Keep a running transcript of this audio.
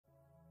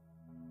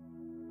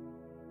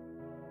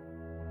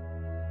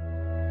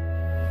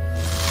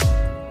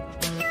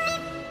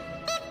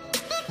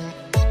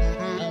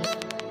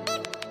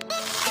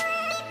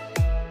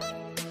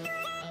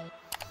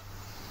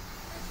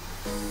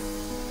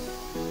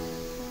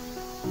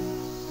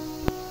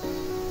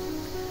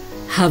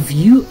Have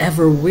you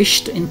ever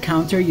wished to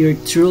encounter your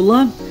true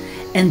love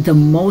in the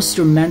most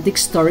romantic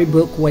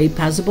storybook way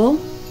possible?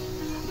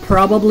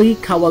 Probably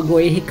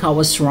Kawagoe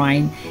Hikawa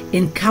Shrine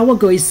in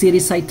Kawagoe City,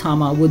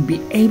 Saitama would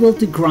be able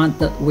to grant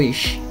that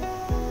wish.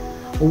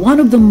 One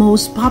of the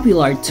most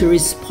popular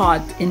tourist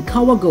spots in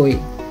Kawagoe,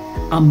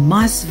 a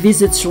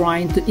must-visit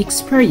shrine to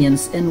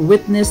experience and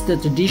witness the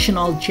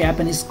traditional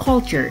Japanese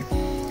culture,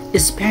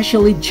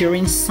 especially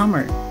during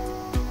summer.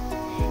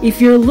 If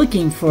you're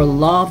looking for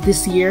love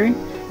this year,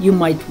 you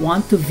might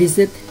want to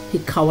visit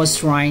Hikawa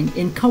Shrine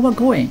in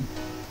Kawagoe.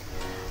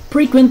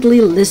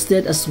 Frequently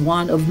listed as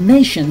one of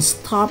nation's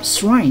top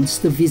shrines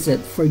to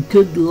visit for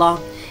good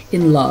luck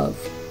in love.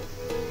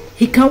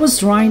 Hikawa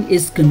Shrine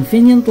is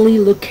conveniently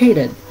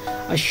located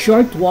a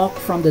short walk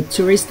from the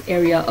tourist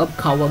area of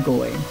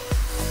Kawagoe.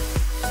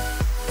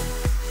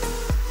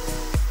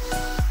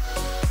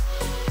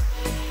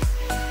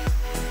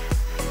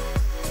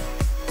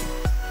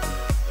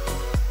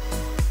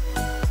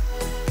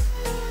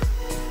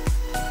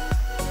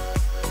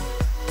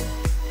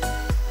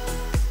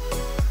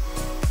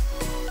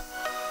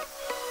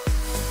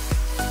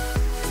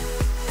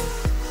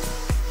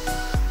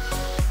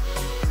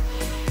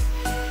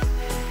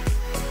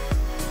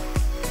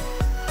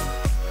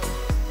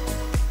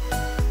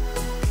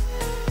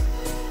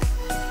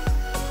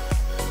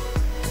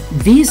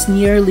 This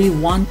nearly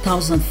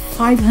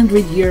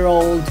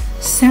 1,500-year-old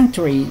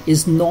sanctuary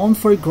is known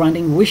for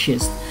granting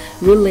wishes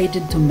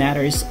related to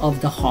matters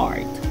of the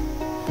heart.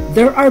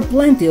 There are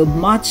plenty of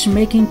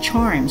matchmaking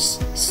charms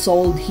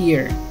sold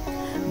here,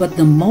 but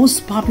the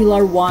most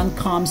popular one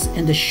comes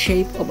in the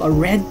shape of a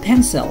red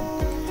pencil,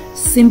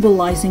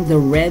 symbolizing the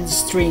red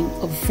string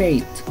of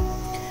fate.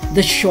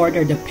 The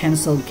shorter the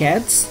pencil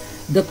gets,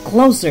 the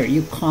closer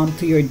you come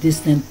to your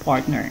distant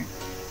partner.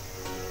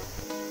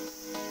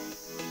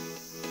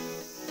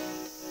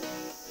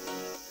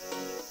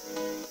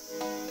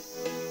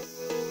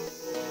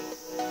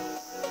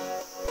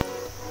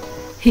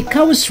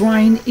 Hikawa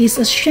Shrine is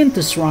a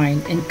Shinto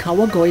shrine in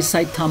Kawagoe,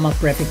 Saitama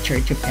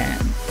Prefecture,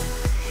 Japan.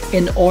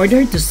 In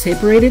order to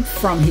separate it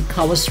from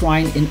Hikawa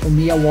Shrine in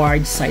Omiya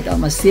Ward,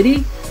 Saitama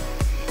City,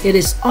 it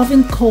is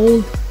often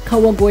called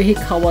Kawagoe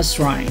Hikawa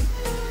Shrine.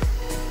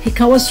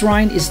 Hikawa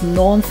Shrine is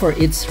known for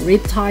its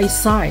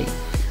Reitaisai,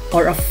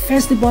 or a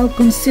festival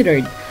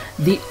considered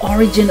the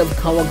origin of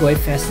Kawagoe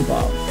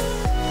Festival,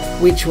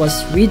 which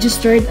was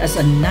registered as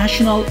a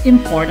national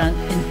important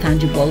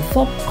intangible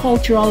folk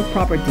cultural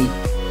property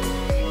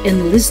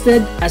and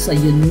listed as a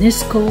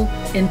UNESCO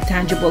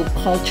Intangible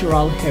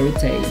Cultural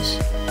Heritage.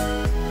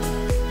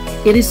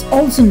 It is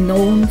also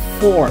known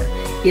for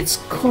its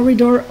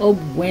corridor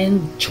of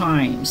wind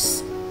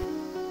chimes.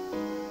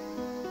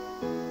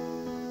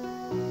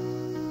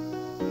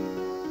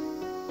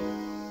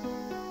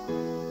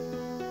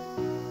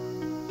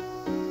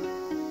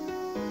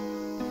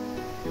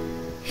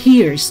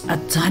 Here's a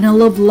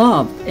tunnel of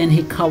love in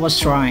Hikawa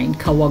Shrine,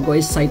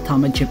 Kawagoe,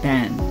 Saitama,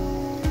 Japan.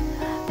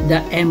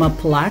 The Ema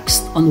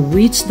plaques on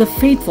which the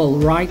faithful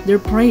write their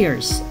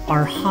prayers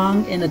are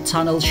hung in a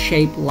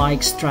tunnel-shaped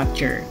like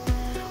structure,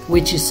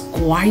 which is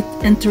quite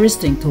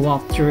interesting to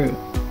walk through.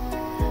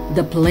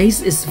 The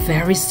place is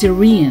very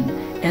serene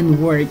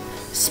and worth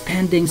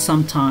spending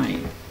some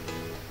time.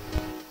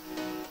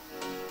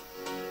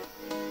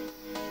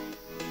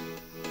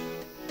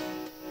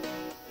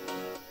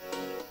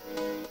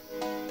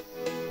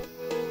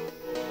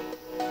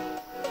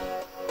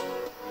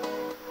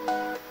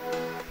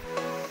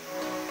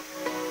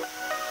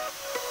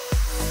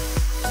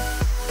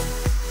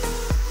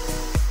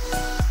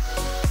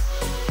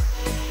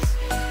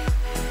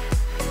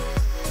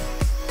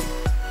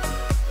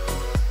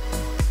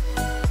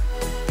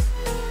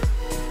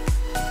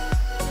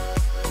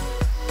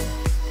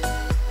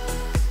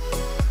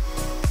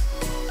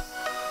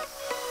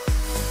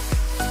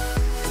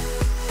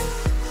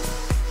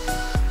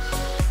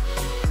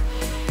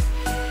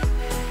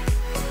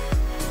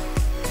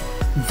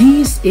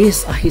 This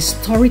is a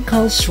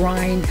historical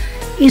shrine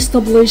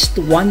established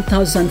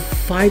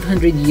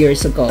 1,500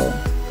 years ago.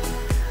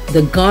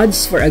 The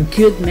gods for a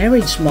good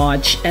marriage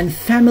match and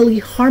family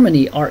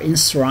harmony are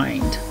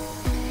enshrined.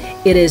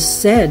 It is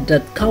said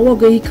that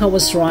Kawagoe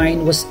Hikawa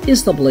Shrine was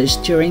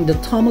established during the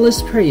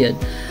Tamales period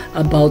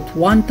about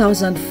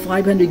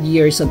 1,500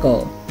 years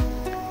ago.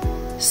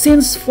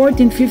 Since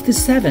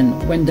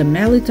 1457, when the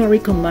military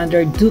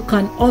commander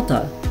Dukan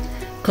Ota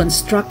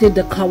constructed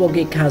the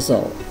Kawagoe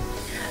Castle,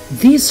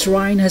 this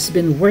shrine has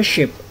been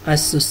worshipped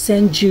as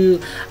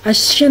Susanoo, a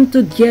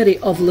Shinto deity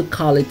of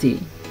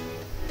locality.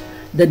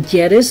 The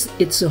deities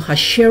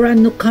Itsuhashira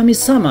no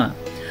Kami-sama,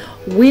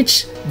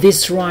 which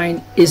this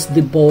shrine is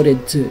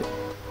devoted to,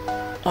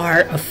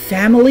 are a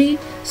family,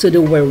 so they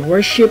were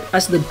worshipped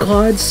as the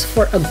gods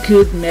for a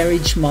good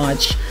marriage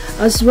match,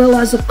 as well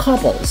as a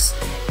couple's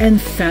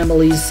and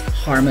family's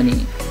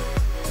harmony.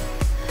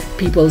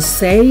 People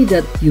say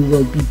that you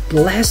will be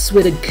blessed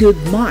with a good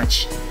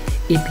match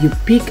if you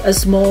pick a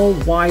small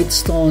white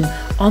stone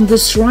on the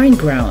shrine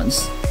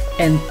grounds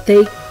and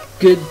take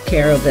good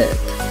care of it.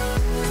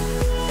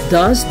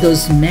 Thus,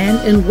 those men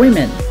and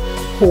women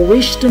who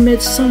wish to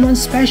meet someone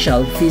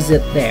special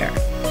visit there.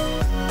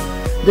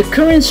 The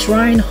current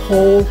shrine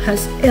hall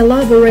has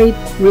elaborate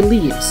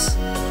reliefs,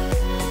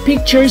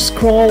 picture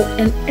scroll,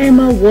 and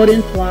Emma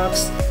wooden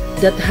plaques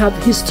that have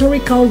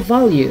historical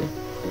value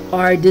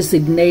are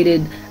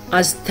designated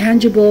as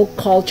tangible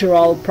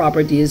cultural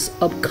properties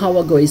of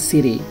Kawagoe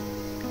City,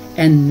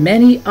 and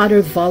many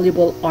other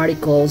valuable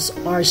articles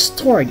are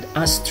stored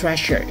as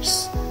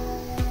treasures.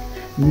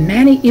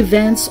 Many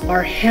events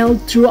are held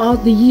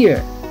throughout the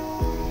year,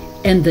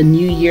 and the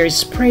New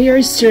Year's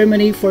prayer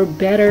ceremony for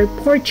better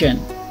fortune.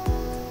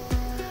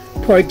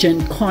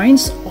 Fortune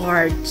coins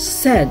are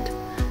said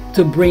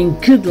to bring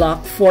good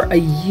luck for a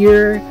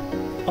year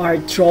are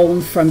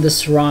thrown from the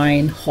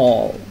shrine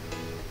hall,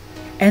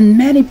 and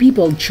many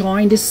people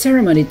join the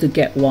ceremony to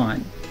get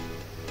one.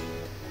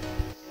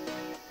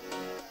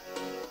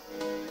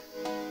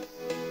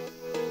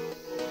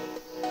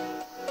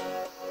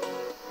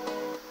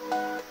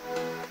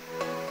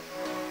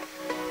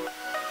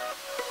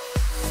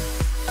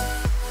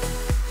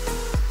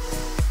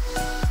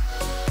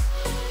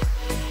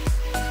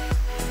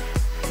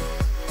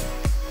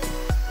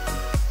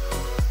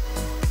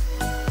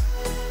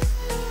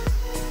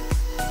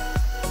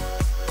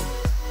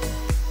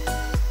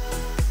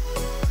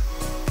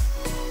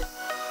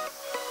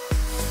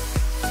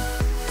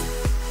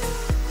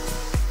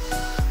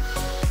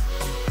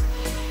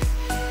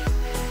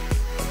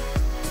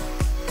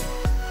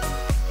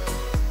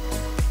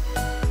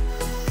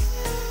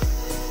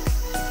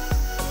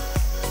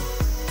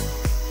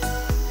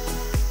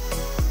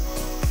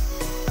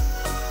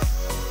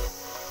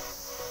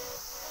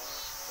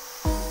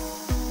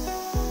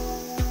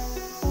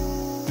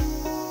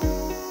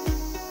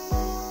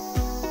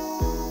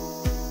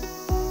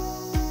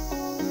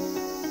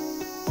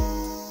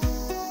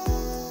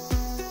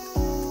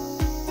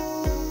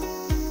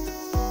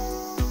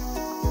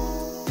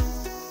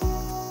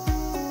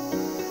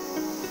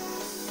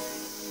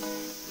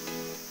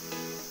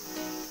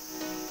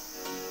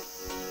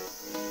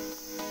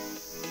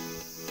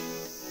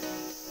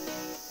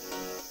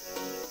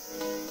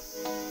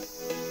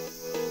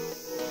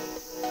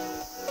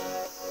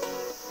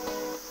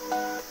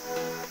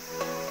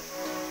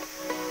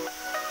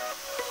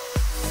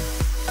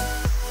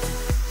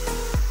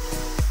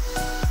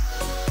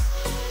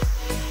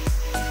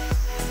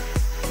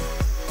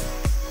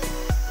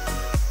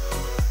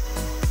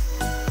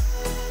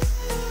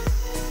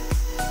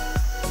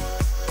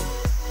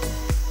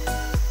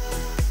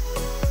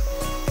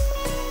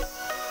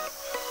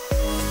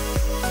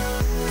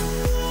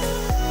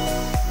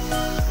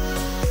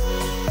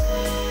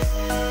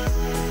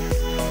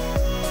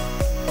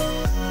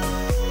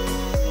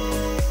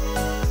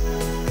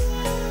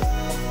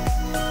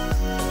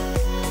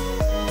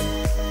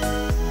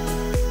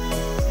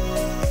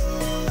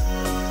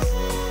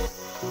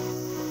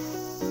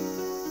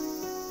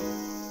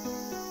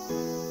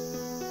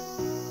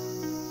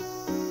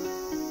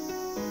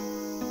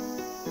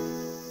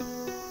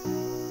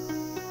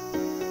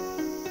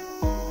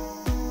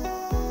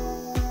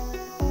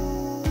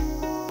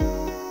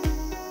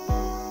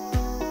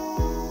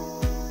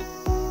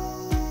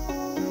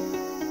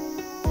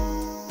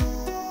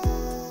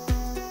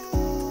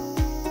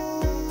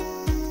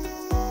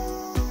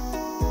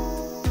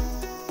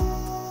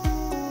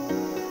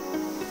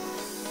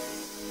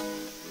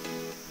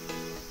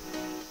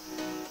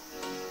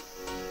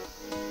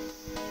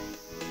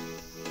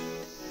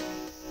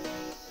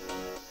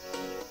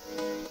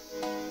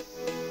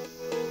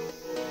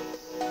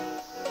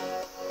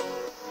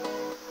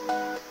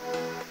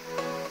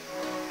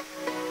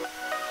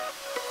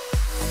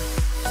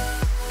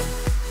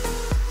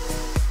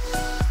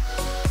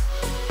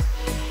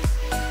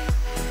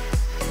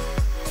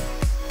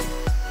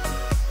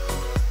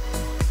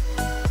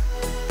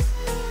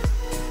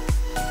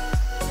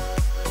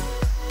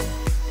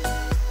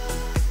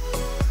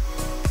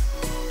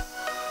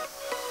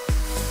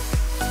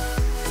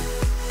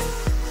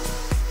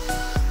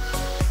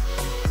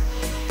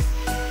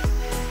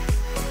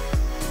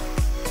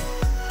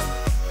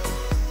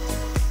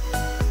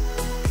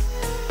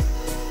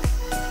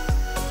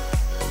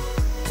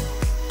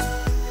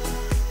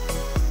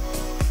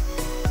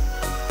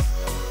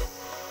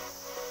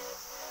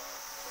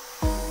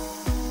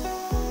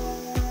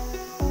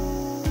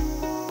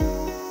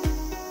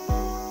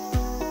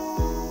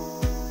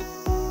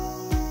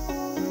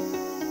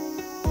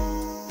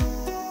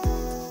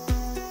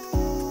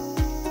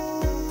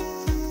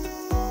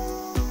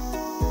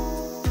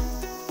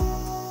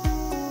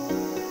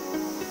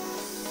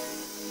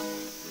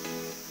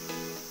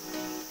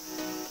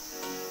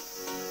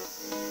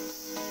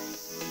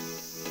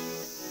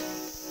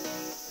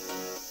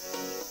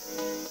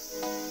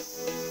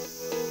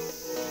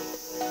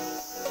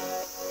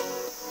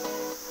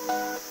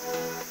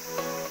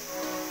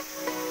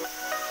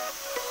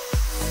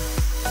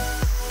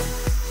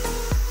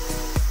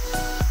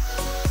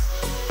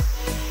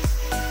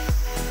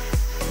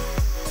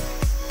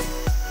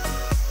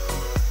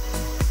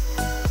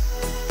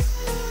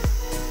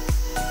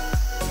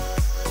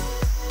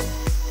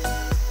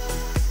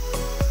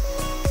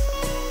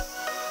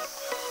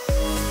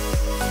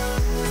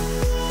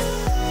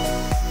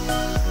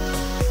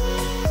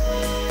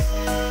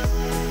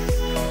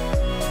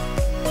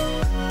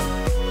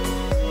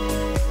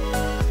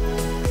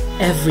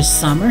 Every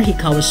summer,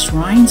 Hikawa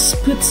Shrine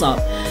puts up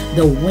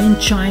the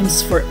wind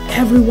chimes for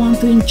everyone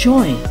to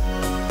enjoy.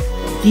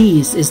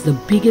 This is the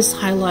biggest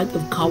highlight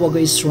of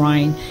Kawagoe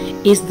Shrine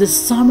is the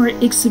summer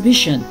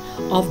exhibition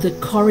of the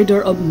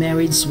Corridor of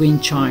Marriage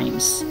wind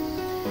chimes.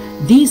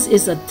 This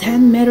is a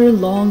 10-meter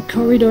long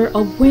corridor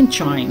of wind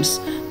chimes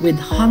with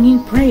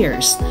hanging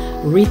prayers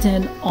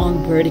written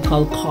on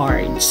vertical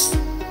cards.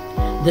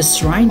 The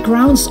shrine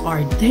grounds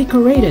are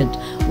decorated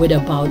with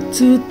about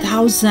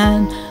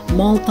 2,000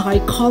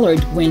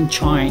 multicolored wind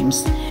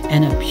chimes,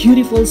 and a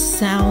beautiful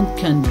sound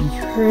can be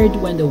heard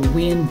when the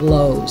wind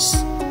blows.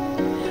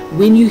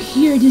 When you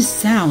hear this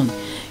sound,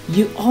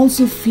 you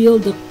also feel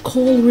the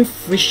cold,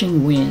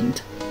 refreshing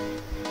wind.